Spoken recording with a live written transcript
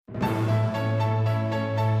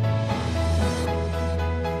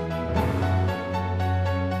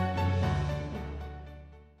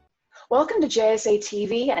Welcome to JSA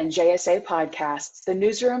TV and JSA Podcasts, the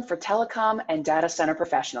newsroom for telecom and data center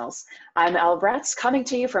professionals. I'm Elle Bretz, coming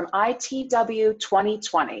to you from ITW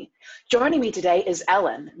 2020. Joining me today is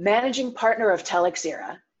Ellen, Managing Partner of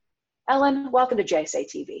telXira. Ellen, welcome to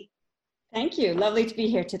JSA TV. Thank you. Lovely to be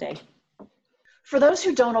here today. For those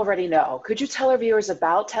who don't already know, could you tell our viewers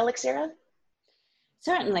about telXira?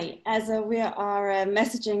 Certainly. We are a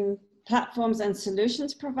messaging platforms and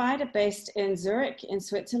solutions provider based in Zurich in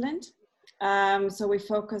Switzerland. So we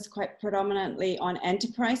focus quite predominantly on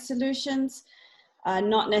enterprise solutions,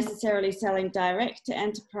 not necessarily selling direct to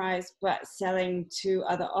enterprise, but selling to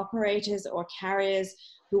other operators or carriers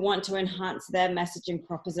who want to enhance their messaging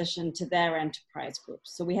proposition to their enterprise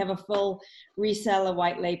groups. So we have a full reseller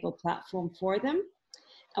white label platform for them.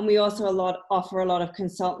 And we also offer a lot of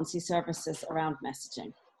consultancy services around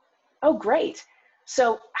messaging. Oh, great.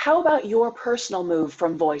 So how about your personal move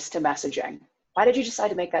from voice to messaging? Why did you decide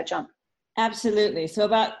to make that jump? Absolutely. So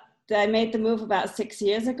I made the move about 6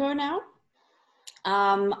 years ago now.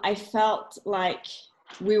 I felt like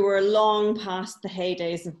we were long past the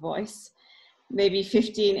heydays of voice, maybe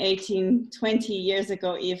 15, 18, 20 years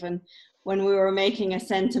ago even, when we were making a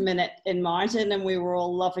cent a minute in margin and we were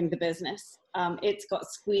all loving the business. It's got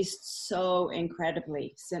squeezed so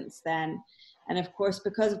incredibly since then. And of course,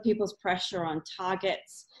 because of people's pressure on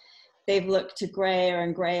targets, they've looked to grayer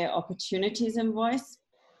and grayer opportunities in voice.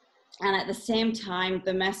 And at the same time,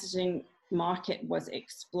 the messaging market was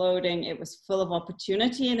exploding. It was full of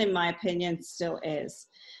opportunity, and in my opinion, still is.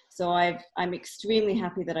 So I'm extremely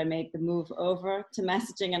happy that I made the move over to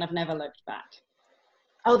messaging, and I've never looked back.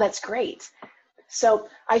 Oh, that's great. So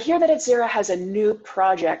I hear that telXira has a new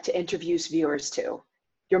project to introduce viewers to,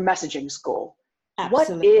 your messaging school.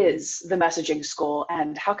 Absolutely. What is the messaging school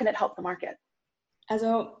and how can it help the market?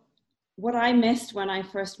 What I missed when I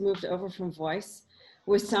first moved over from voice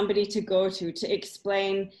was somebody to go to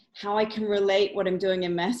explain how I can relate what I'm doing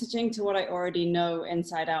in messaging to what I already know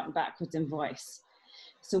inside out and backwards in voice.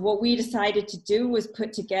 So what we decided to do was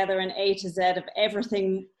put together an A to Z of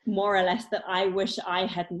everything more or less that I wish I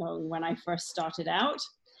had known when I first started out.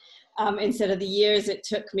 Instead of the years it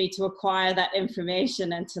took me to acquire that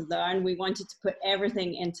information and to learn, we wanted to put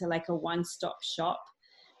everything into like a one-stop shop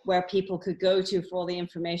where people could go to for all the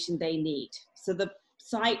information they need. So the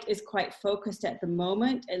site is quite focused at the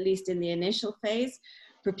moment, at least in the initial phase,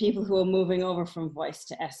 for people who are moving over from voice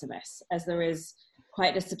to SMS, as there is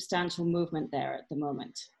quite a substantial movement there at the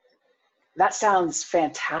moment. That sounds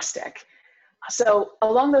fantastic. So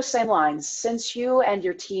along those same lines, since you and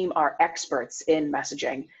your team are experts in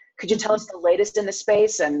messaging, could you tell us the latest in the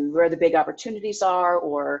space and where the big opportunities are,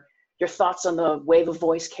 or your thoughts on the wave of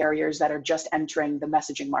voice carriers that are just entering the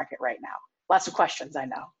messaging market right now? Lots of questions, I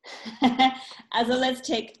know. Let's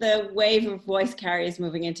take the wave of voice carriers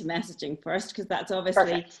moving into messaging first, because that's obviously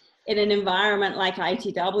Perfect. In an environment like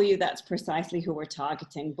ITW, that's precisely who we're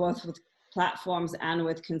targeting, both with platforms and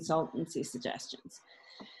with consultancy suggestions.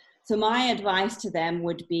 So my advice to them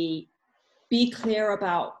would be clear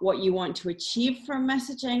about what you want to achieve from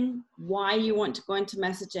messaging, why you want to go into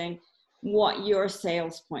messaging, what your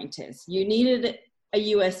sales point is. You needed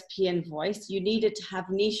a USP in voice. You needed to have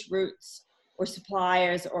niche routes or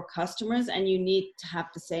suppliers or customers, and you need to have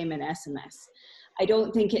the same in SMS. I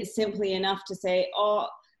don't think it's simply enough to say, oh,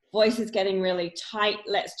 voice is getting really tight,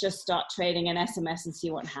 let's just start trading in SMS and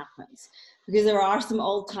see what happens. Because there are some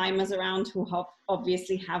old timers around who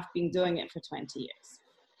obviously have been doing it for 20 years.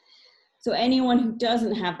 So anyone who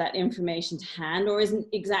doesn't have that information to hand or isn't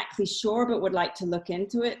exactly sure but would like to look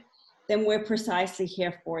into it, then we're precisely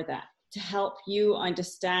here for that, to help you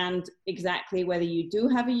understand exactly whether you do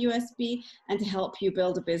have a USB and to help you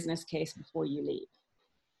build a business case before you leave.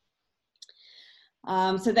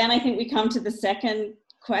 So then I think we come to the second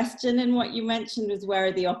question in what you mentioned, is where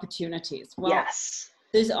are the opportunities? Well, yes.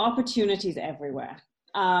 There's opportunities everywhere.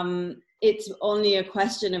 It's only a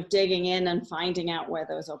question of digging in and finding out where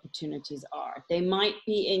those opportunities are. They might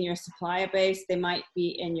be in your supplier base, they might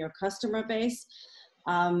be in your customer base.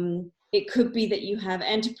 It could be that you have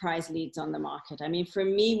enterprise leads on the market. I mean, for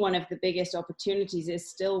me, one of the biggest opportunities is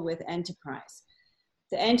still with enterprise.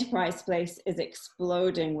 The enterprise space is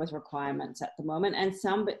exploding with requirements at the moment, and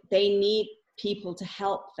they need people to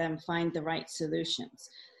help them find the right solutions.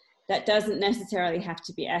 That doesn't necessarily have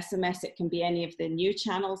to be SMS. It can be any of the new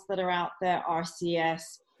channels that are out there,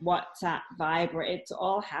 RCS, WhatsApp, Viber. It's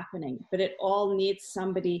all happening, but it all needs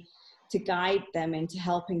somebody to guide them into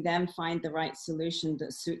helping them find the right solution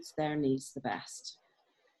that suits their needs the best.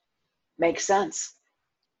 Makes sense.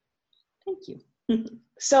 Thank you.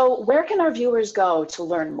 So where can our viewers go to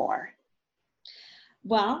learn more?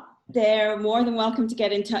 Well, They're more than welcome to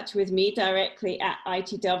get in touch with me directly at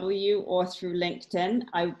ITW or through LinkedIn.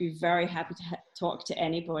 I would be very happy to talk to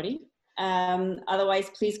anybody. Otherwise,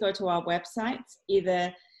 please go to our website,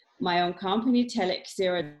 either my own company,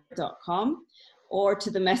 telXira.com, or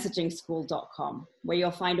to themessagingschool.com, where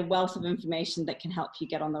you'll find a wealth of information that can help you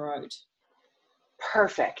get on the road.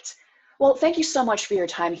 Perfect. Well, thank you so much for your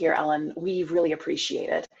time here, Ellen. We really appreciate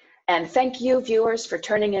it. And thank you, viewers, for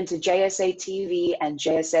turning into JSA TV and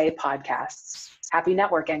JSA podcasts. Happy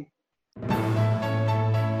networking.